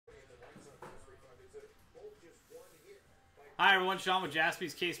Hi everyone, Sean with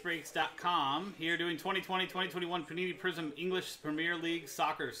JaspysCaseBreaks.com. Here doing 2020-2021 Panini Prizm English Premier League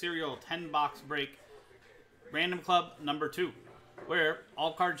Soccer Serial 10-box break. Random Club number 2. Where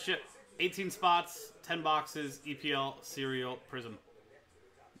all cards ship. 18 spots, 10 boxes, EPL Serial Prizm.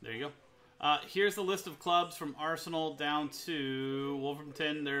 There you go. Here's the list of clubs from Arsenal down to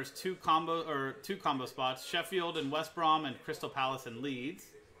Wolverhampton. There's two combo spots, Sheffield and West Brom and Crystal Palace and Leeds.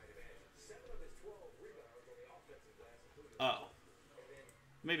 Oh.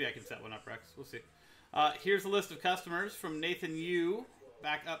 Maybe I can set one up, Rex. We'll see. Here's a list of customers from Nathan Yu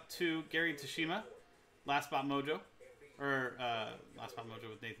back up to Gary Tashima. Last Spot Mojo. Last Spot Mojo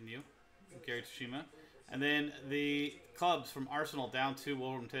with Nathan Yu. Gary Tashima. And then the clubs from Arsenal down to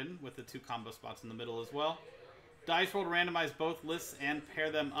Wolverhampton with the two combo spots in the middle as well. Dice roll to randomize both lists and pair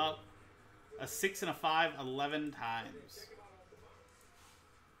them up. A 6 and a 5, 11 times.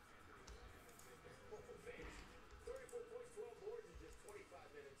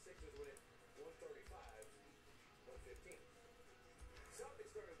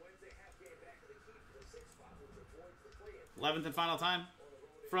 Eleventh and final time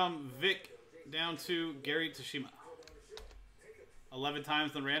from Vic down to Gary Tashima. 11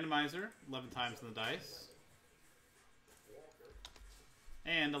 times in the randomizer, 11 times in the dice,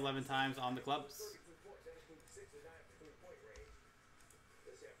 and 11 times on the clubs.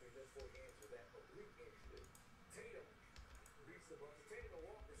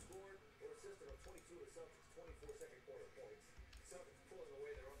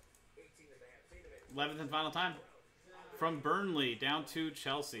 Eleventh and final time. From Burnley down to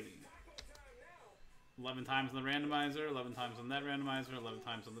Chelsea. 11 times on the randomizer, 11 times on that randomizer, 11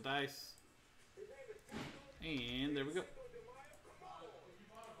 times on the dice. And there we go.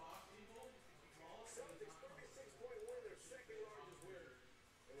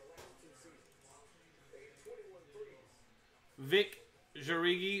 Vic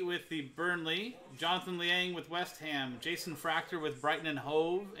Jarigi with the Burnley. Jonathan Liang with West Ham. Jason Fractor with Brighton and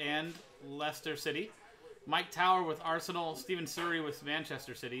Hove and Leicester City. Mike Tower with Arsenal, Stephen Surrey with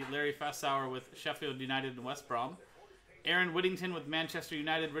Manchester City, Larry Fassauer with Sheffield United and West Brom, Aaron Whittington with Manchester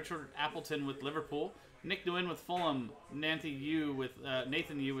United, Richard Appleton with Liverpool, Nick Nguyen with Fulham, Nathan Yu with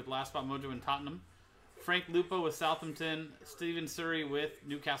Last Spot Mojo and Tottenham, Frank Lupo with Southampton, Stephen Surrey with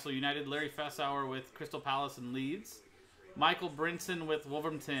Newcastle United, Larry Fassauer with Crystal Palace and Leeds, Michael Brinson with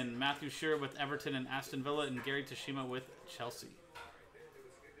Wolverhampton, Matthew Shearer with Everton and Aston Villa, and Gary Tashima with Chelsea.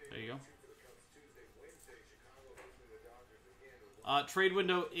 There you go. Trade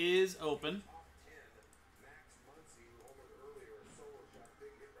window is open.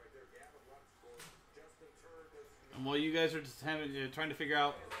 And while you guys are just trying to figure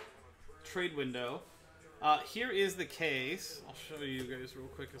out trade window, here is the case. I'll show you guys real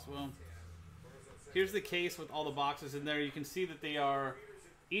quick as well. Here's the case with all the boxes in there. You can see that they are,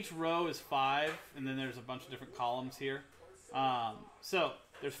 each row is 5, and then there's a bunch of different columns here. So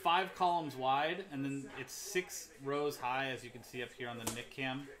there's 5 columns wide, and then it's 6 rows high, as you can see up here on the Nick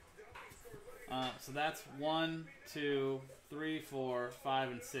Cam. So that's 1, 2, 3, 4,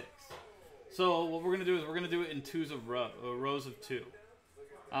 5, and 6. So what we're going to do is we're going to do it in rows of 2.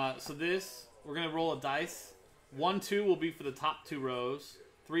 So this, we're going to roll a dice. 1, 2 will be for the top 2 rows.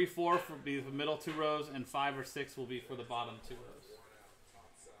 3, 4 will be the middle 2 rows, and 5 or 6 will be for the bottom 2 rows.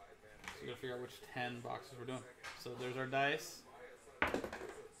 So we got to figure out which 10 boxes we're doing. So there's our dice.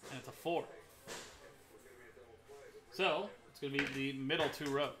 And it's a 4. So it's going to be the middle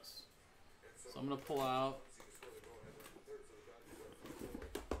 2 rows. So I'm going to pull out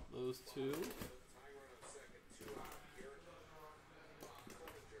those 2.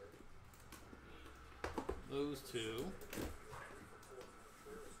 Those 2.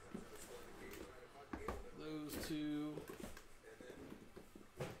 Those 2.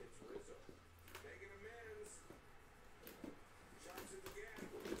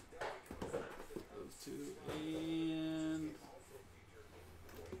 And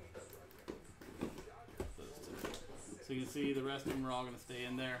so you can see the rest of them are all going to stay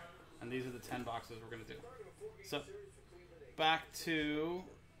in there, and these are the 10 boxes we're going to do. So back to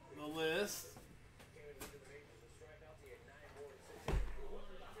the list.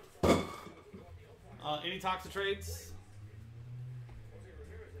 Any talks of trades?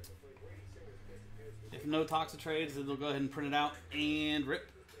 If no talks of trades, then they'll go ahead and print it out and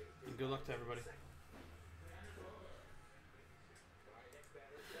rip. And good luck to everybody.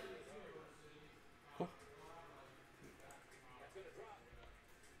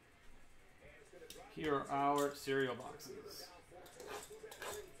 Here are our cereal boxes.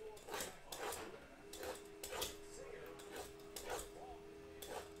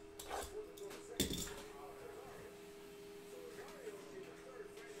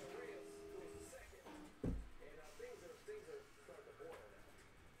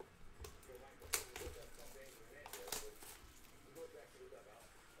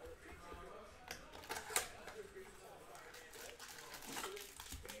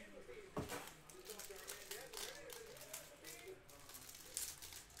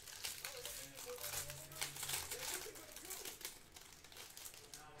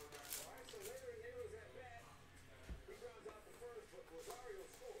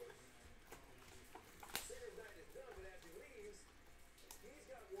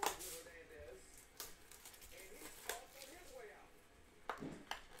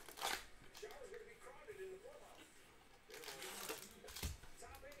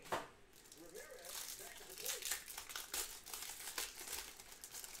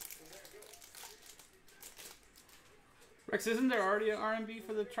 Rex, isn't there already an RMB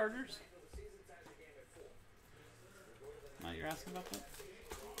for the Chargers? You're asking about that?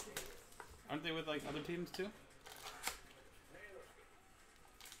 Aren't they with like other teams too?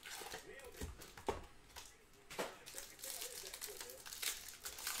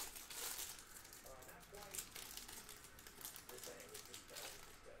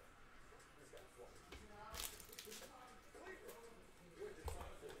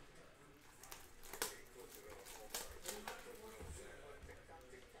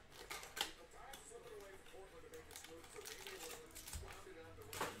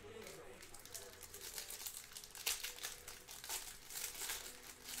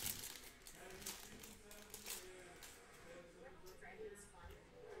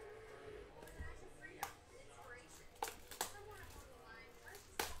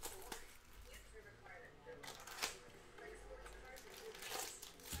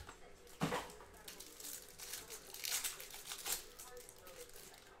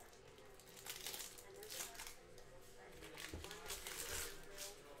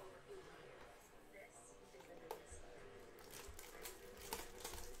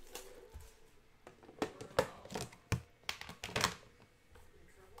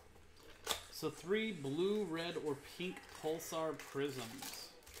 So 3 blue, red, or pink Pulsar Prisms.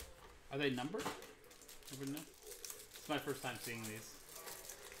 Are they numbered? It's my first time seeing these.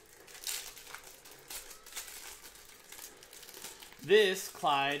 This,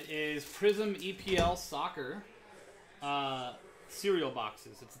 Clyde, is Prizm EPL Soccer cereal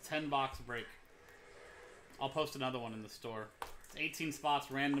boxes. It's a 10-box break. I'll post another one in the store. 18 spots,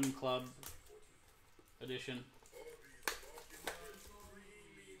 random club edition.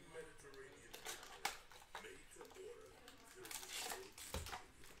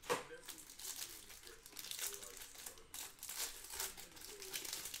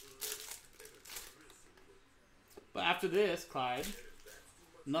 But after this, Clyde,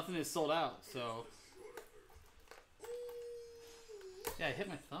 nothing is sold out, so... Yeah, I hit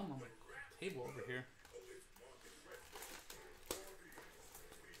my thumb on the table over here.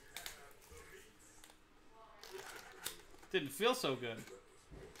 Didn't feel so good.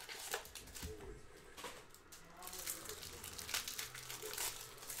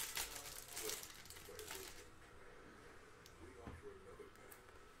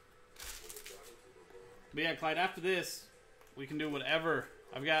 But yeah, Clyde, after this, we can do whatever.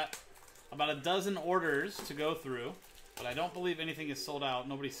 I've got about a dozen orders to go through, but I don't believe anything is sold out.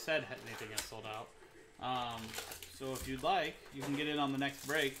 Nobody said anything is sold out. So if you'd like, you can get in on the next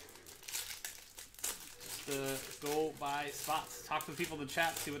break. Just go buy spots. Talk to the people in the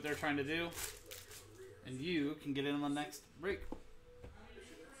chat, see what they're trying to do. And you can get in on the next break.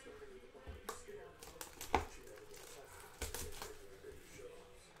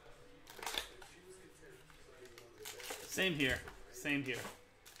 Same here. Same here.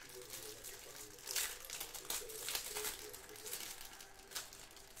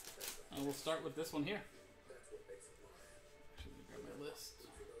 And we'll start with this one here. Actually, let me grab my list.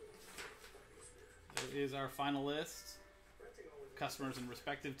 There is our final list. Customers in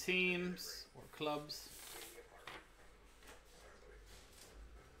respective teams or clubs.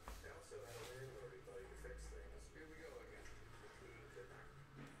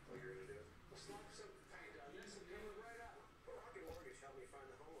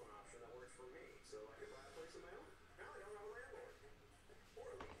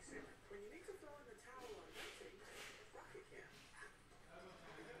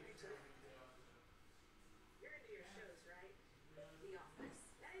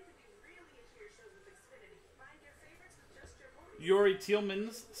 Yuri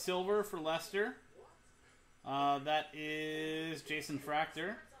Tielemans, silver for Leicester. That is Jason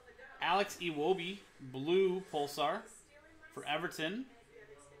Fractor. Alex Iwobi, blue Pulsar for Everton.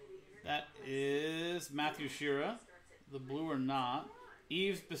 That is Matthew Shearer, the blue or not.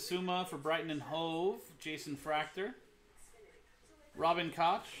 Yves Bissouma for Brighton and Hove, Jason Fractor. Robin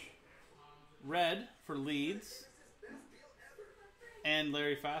Koch, red for Leeds. And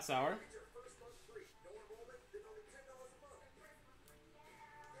Larry Fassauer.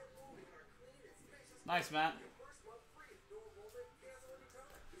 Nice, Matt.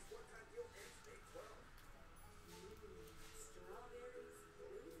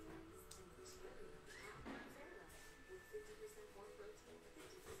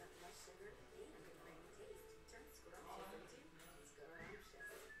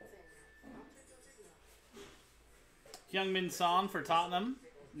 Heung-min Son for Tottenham,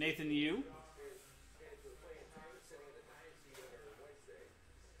 Nathan Yu.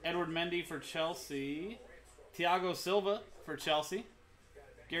 Edward Mendy for Chelsea. Thiago Silva for Chelsea.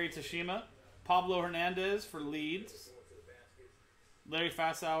 Gary Tashima. Pablo Hernandez for Leeds. Larry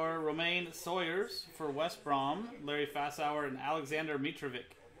Fassauer, Romaine Sawyers for West Brom. Larry Fassauer and Alexander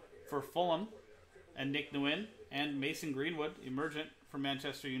Mitrovic for Fulham. And Nick Nguyen. And Mason Greenwood, emergent for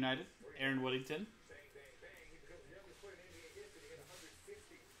Manchester United. Aaron Woodington.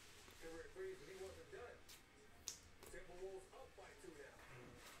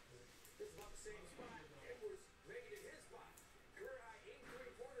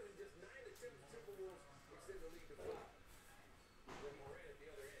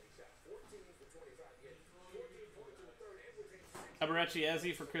 Aberechi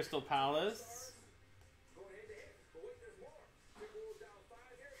Eze for Crystal Palace.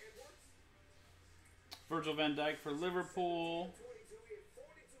 Virgil van Dijk for Liverpool.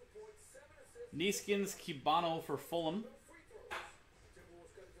 Neeskens Kibano for Fulham.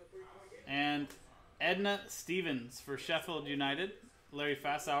 And Edna Stevens for Sheffield United. Larry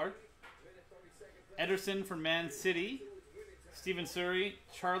Fassauer. Ederson for Man City. Stephen Surrey.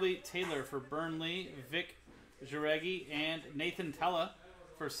 Charlie Taylor for Burnley. Vic Juregi and Nathan Tella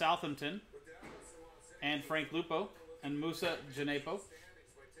for Southampton, and Frank Lupo and Musa Janepo.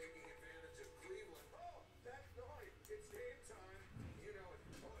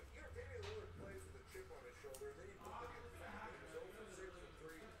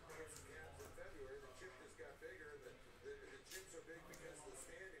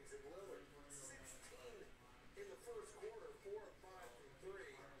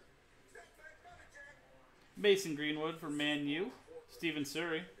 Mason Greenwood for Man U. Stephen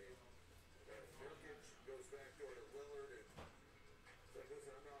Surrey.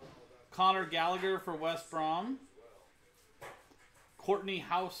 Connor Gallagher for West Brom. Courtney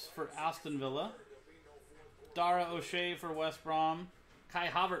House for Aston Villa. Dara O'Shea for West Brom. Kai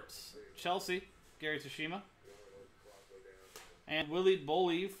Havertz, Chelsea. Gary Tashima. And Willie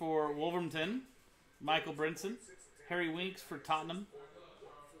Boley for Wolverhampton. Michael Brinson. Harry Winks for Tottenham.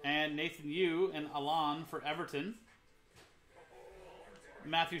 And Nathan Yu and Alon for Everton.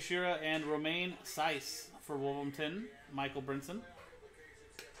 Matthew Shearer and Romaine Saiss for Wolverhampton. Michael Brinson.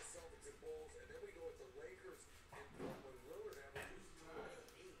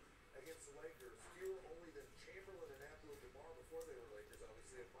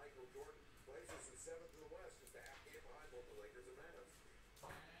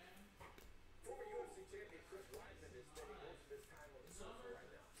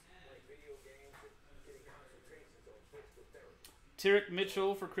 Tyrek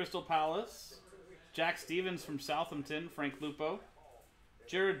Mitchell for Crystal Palace. Jack Stevens from Southampton. Frank Lupo.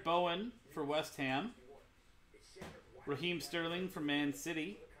 Jared Bowen for West Ham. Raheem Sterling for Man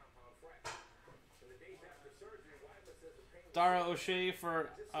City. Dara O'Shea for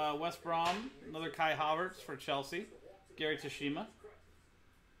West Brom. Another Kai Havertz for Chelsea. Gary Tashima.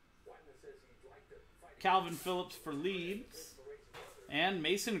 Calvin Phillips for Leeds. And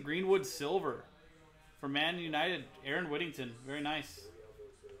Mason Greenwood Silver for Man United. Aaron Whittington. Very nice.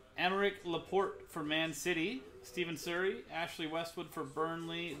 Emerick Laporte for Man City. Stephen Surrey. Ashley Westwood for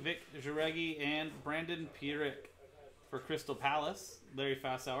Burnley. Vic Juregi and Brandon Pierrick for Crystal Palace. Larry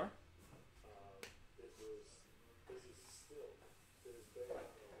Fassauer.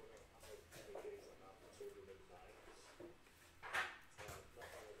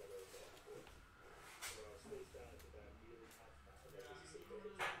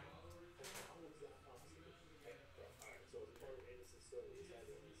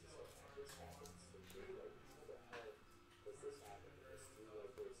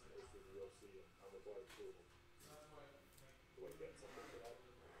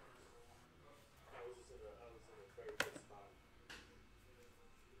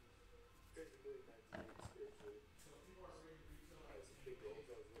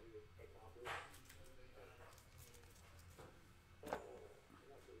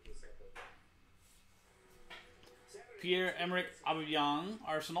 Pierre-Emerick Aubameyang,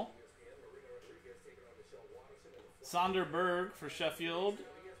 Arsenal. Sander Berg for Sheffield.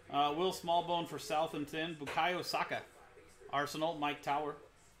 Will Smallbone for Southampton. Bukayo Saka, Arsenal. Mike Tower.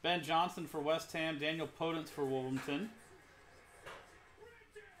 Ben Johnson for West Ham. Daniel Podence for Wolverhampton.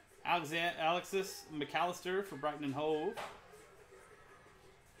 Alexis McAllister for Brighton and Hove.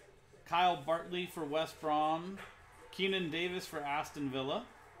 Kyle Bartley for West Brom. Keenan Davis for Aston Villa.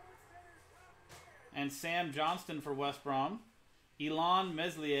 And Sam Johnston for West Brom. Elon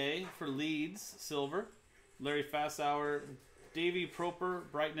Meslier for Leeds, silver. Larry Fassauer. Davy Proper,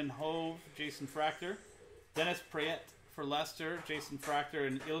 Brighton and Hove, Jason Fractor. Dennis Prayet for Leicester, Jason Fractor.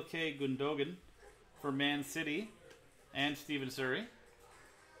 And Ilkay Gundogan for Man City and Stephen Surrey.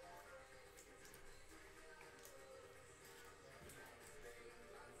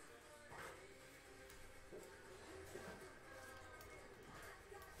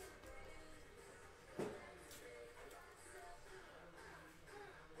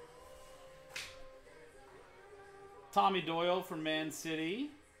 Tommy Doyle for Man City.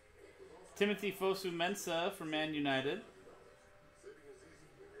 Timothy Fosu-Mensah for Man United.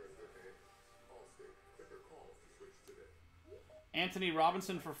 Anthony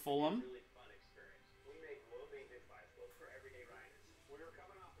Robinson for Fulham.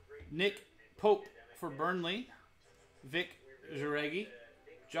 Nick Pope for Burnley. Vic Juregi.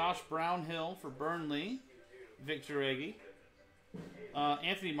 Josh Brownhill for Burnley. Vic Juregi.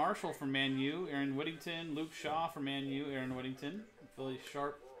 Anthony Marshall for Man U. Aaron Whittington. Luke Shaw for Man U. Aaron Whittington. Billy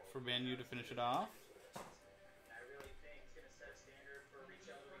Sharp for Man U to finish it off.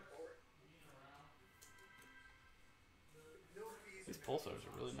 These pulsars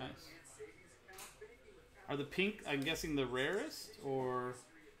are really nice. Are the pink, I'm guessing, the rarest? Or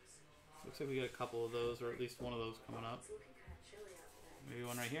looks like we got a couple of those, or at least one of those coming up. Maybe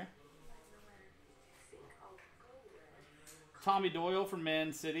one right here. Tommy Doyle for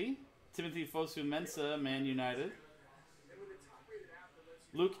Man City. Timothy Fosu-Mensah, Man United.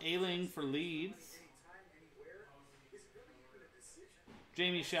 Luke Ayling for Leeds.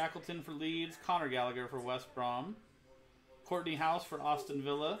 Jamie Shackleton for Leeds. Conor Gallagher for West Brom. Courtney House for Aston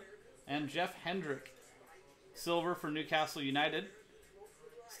Villa. And Jeff Hendrick. Silver for Newcastle United.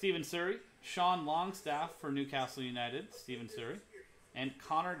 Stephen Surrey. Sean Longstaff for Newcastle United. Stephen Surrey. And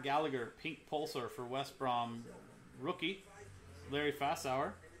Conor Gallagher, pink pulsar for West Brom rookie. Larry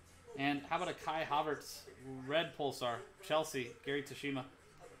Fassauer. And how about a Kai Havertz red pulsar? Chelsea, Gary Tashima.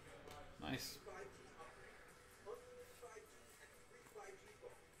 Nice.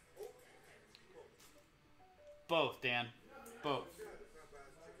 Both, Dan. Both.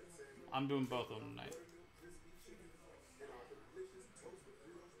 I'm doing both of them tonight.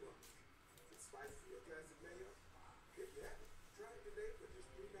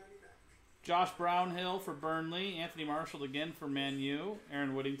 Josh Brownhill for Burnley. Anthony Marshall again for Man U.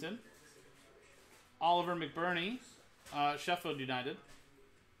 Aaron Whittington. Oliver McBurney, Sheffield United.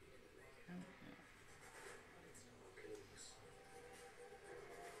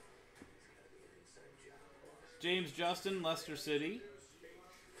 James Justin, Leicester City.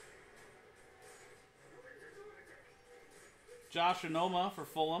 Josh Onoma for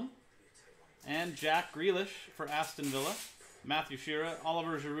Fulham. And Jack Grealish for Aston Villa. Matthew Shearer,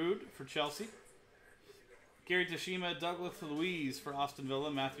 Oliver Giroud for Chelsea. Gary Tashima, Douglas Luiz for Aston Villa,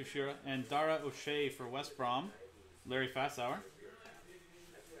 Matthew Shearer. And Dara O'Shea for West Brom, Larry Fassauer.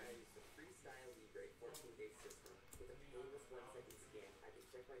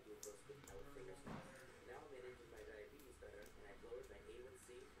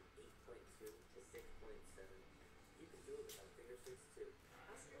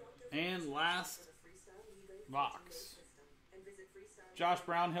 And last box. Josh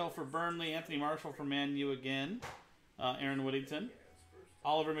Brownhill for Burnley. Anthony Marshall for Man U again. Aaron Whittington.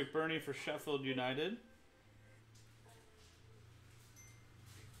 Oliver McBurney for Sheffield United.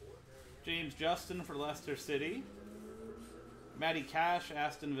 James Justin for Leicester City. Matty Cash,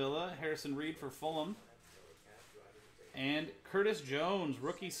 Aston Villa. Harrison Reed for Fulham. And Curtis Jones,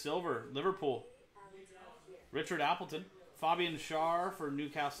 rookie silver, Liverpool. Richard Appleton. Fabian Schär for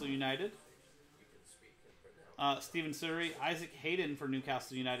Newcastle United. Stephen Surrey. Isaac Hayden for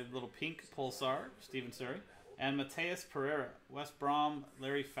Newcastle United. Little pink pulsar, Stephen Surrey. And Mateus Pereira, West Brom,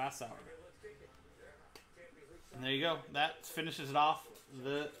 Larry Fassauer. And there you go. That finishes it off,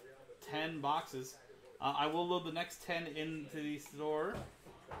 the 10 boxes. I will load the next 10 into the store.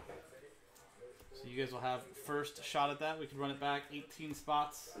 So you guys will have first shot at that. We can run it back 18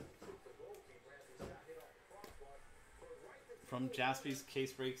 spots. From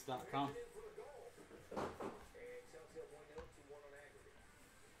JaspysCaseBreaks.com.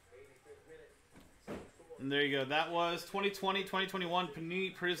 And there you go. That was 2020-2021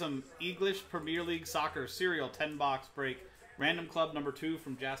 Panini Prizm English Premier League Soccer Serial 10-box break. Random Club number 2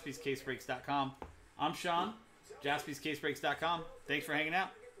 from JaspysCaseBreaks.com. I'm Sean, JaspysCaseBreaks.com. Thanks for hanging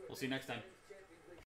out. We'll see you next time.